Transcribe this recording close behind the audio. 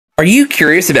Are you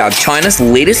curious about China's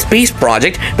latest space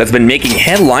project that's been making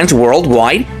headlines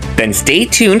worldwide? Then stay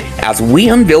tuned as we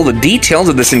unveil the details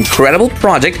of this incredible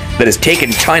project that has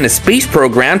taken China's space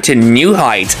program to new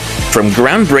heights. From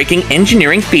groundbreaking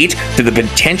engineering feats to the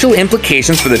potential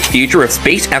implications for the future of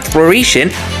space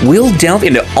exploration, we'll delve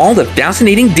into all the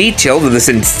fascinating details of this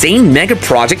insane mega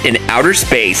project in outer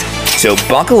space. So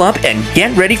buckle up and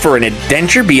get ready for an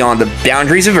adventure beyond the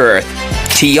boundaries of Earth.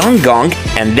 Tiangong,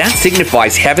 and that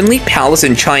signifies Heavenly Palace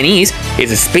in Chinese,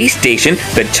 is a space station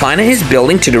that China is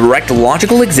building to direct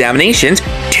logical examinations,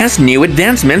 test new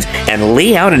advancements, and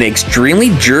lay out an extremely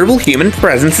durable human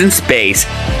presence in space.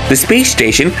 The space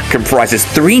station comprises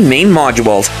three main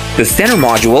modules: the center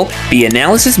module, the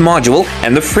analysis module,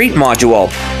 and the freight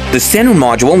module. The center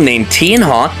module, named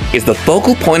Tianhe, is the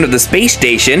focal point of the space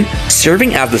station,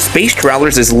 serving as the space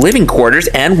travelers' living quarters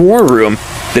and war room.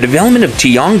 The development of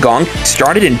Tiangong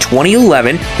started in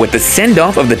 2011 with the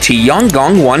send-off of the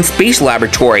Tiangong-1 space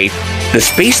laboratory. The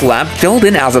space lab filled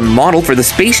in as a model for the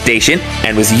space station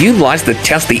and was utilized to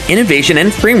test the innovation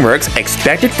and frameworks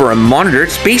expected for a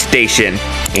monitored space station.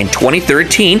 In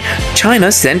 2013,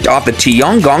 China sent off the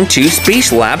Tiangong-2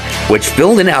 space lab, which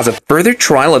filled in as a further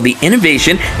trial of the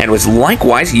innovation and was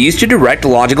likewise used to direct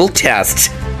logical tests.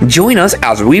 Join us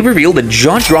as we reveal the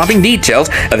jaw-dropping details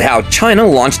of how China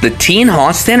launched the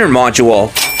Tianhe Center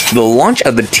Module. The launch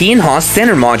of the Tianhe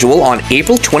Center Module on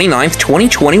April 29,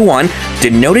 2021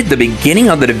 denoted the beginning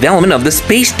of the development of the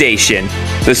space station.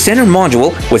 The Center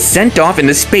Module was sent off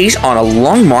into space on a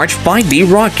Long March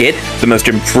 5B rocket, the most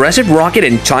impressive rocket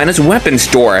in China's weapons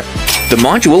store. The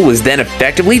module was then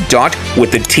effectively docked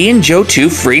with the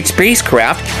Tianzhou-2 freight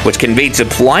spacecraft, which conveyed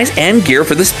supplies and gear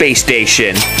for the space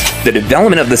station. The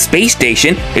development of the space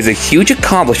station is a huge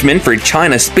accomplishment for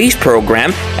China's space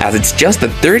program, as it's just the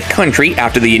third country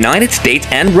after the United States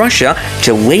and Russia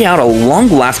to lay out a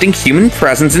long-lasting human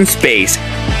presence in space.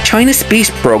 China's space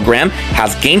program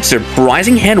has gained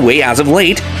surprising headway as of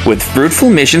late, with fruitful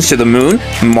missions to the Moon,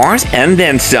 Mars, and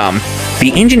then some.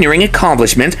 The engineering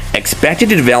accomplishments expected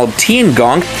to develop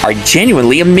Tiangong are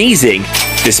genuinely amazing.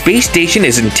 The space station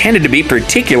is intended to be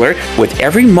particular, with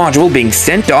every module being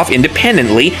sent off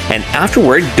independently and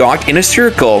afterward docked in a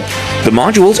circle. The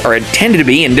modules are intended to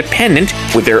be independent,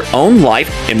 with their own life,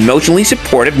 emotionally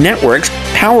supportive networks,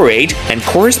 power aids, and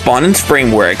correspondence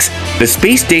frameworks. The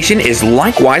space station is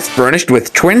likewise furnished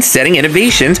with trend-setting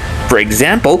innovations, for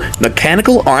example,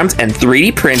 mechanical arms and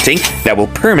 3D printing that will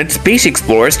permit space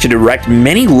explorers to direct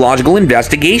many logical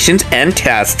investigations and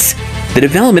tests. The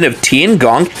development of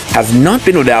Tiangong has not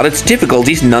been without its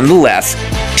difficulties nonetheless.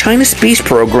 China's space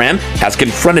program has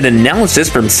confronted analysis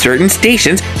from certain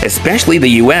stations, especially the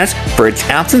US, for its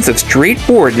absence of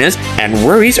straightforwardness and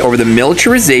worries over the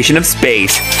militarization of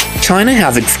space. China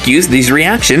has excused these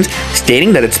reactions,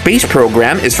 stating that its space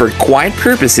program is for quiet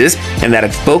purposes and that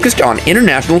it's focused on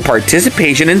international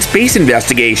participation in space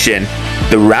investigation.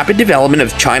 The rapid development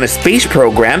of China's space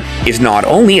program is not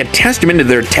only a testament to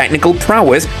their technical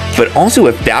prowess, but also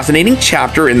a fascinating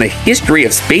chapter in the history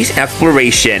of space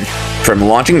exploration. From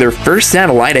launching their first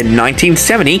satellite in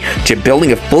 1970 to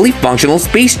building a fully functional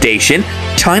space station,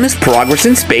 China's progress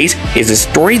in space is a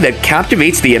story that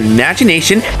captivates the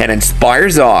imagination and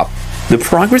inspires awe. The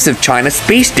progress of China's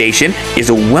space station is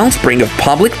a wellspring of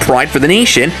public pride for the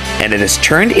nation, and it has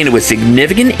turned into a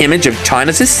significant image of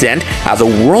China's ascent as a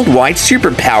worldwide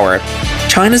superpower.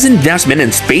 China's investment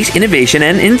in space innovation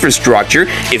and infrastructure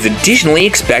is additionally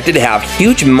expected to have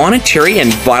huge monetary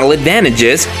and vital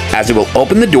advantages, as it will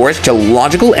open the doors to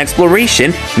logical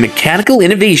exploration, mechanical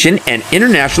innovation, and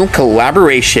international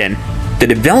collaboration. The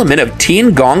development of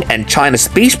Tiangong and China's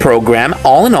space program,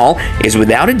 all in all, is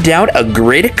without a doubt a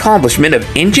great accomplishment of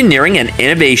engineering and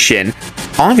innovation.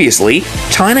 Obviously,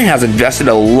 China has invested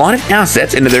a lot of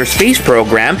assets into their space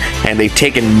program, and they've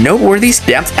taken noteworthy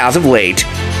steps as of late.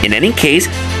 In any case,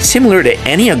 similar to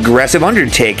any aggressive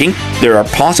undertaking, there are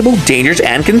possible dangers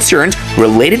and concerns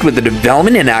related with the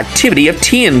development and activity of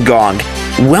Tiangong.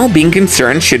 Well-being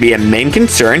concerns should be a main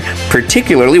concern,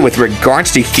 particularly with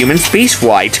regards to human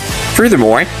spaceflight.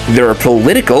 Furthermore, there are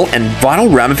political and vital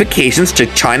ramifications to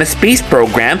China's space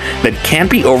program that can't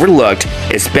be overlooked,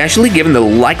 especially given the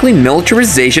likely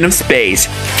militarization of space.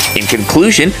 In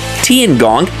conclusion,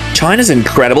 Tiangong, China's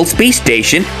incredible space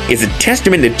station, is a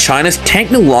testament to China's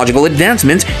technological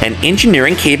advancements and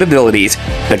engineering capabilities.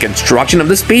 The construction of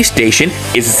the space station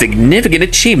is a significant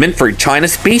achievement for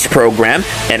China's space program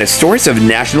and a source of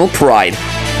national pride.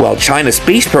 While China's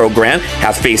space program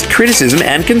has faced criticism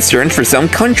and concerns for some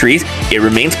countries, it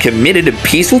remains committed to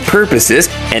peaceful purposes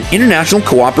and international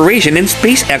cooperation in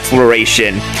space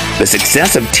exploration. The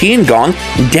success of Tiangong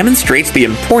demonstrates the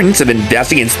importance of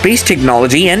investing in space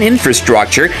technology and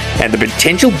infrastructure and the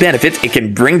potential benefits it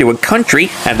can bring to a country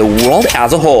and the world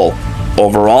as a whole.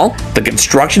 Overall, the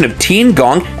construction of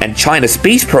Tiangong and China's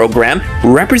space program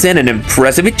represent an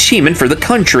impressive achievement for the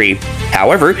country.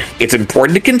 However, it's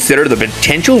important to consider the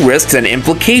potential risks and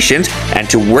implications and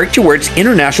to work towards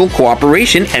international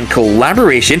cooperation and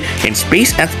collaboration in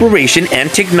space exploration and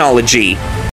technology.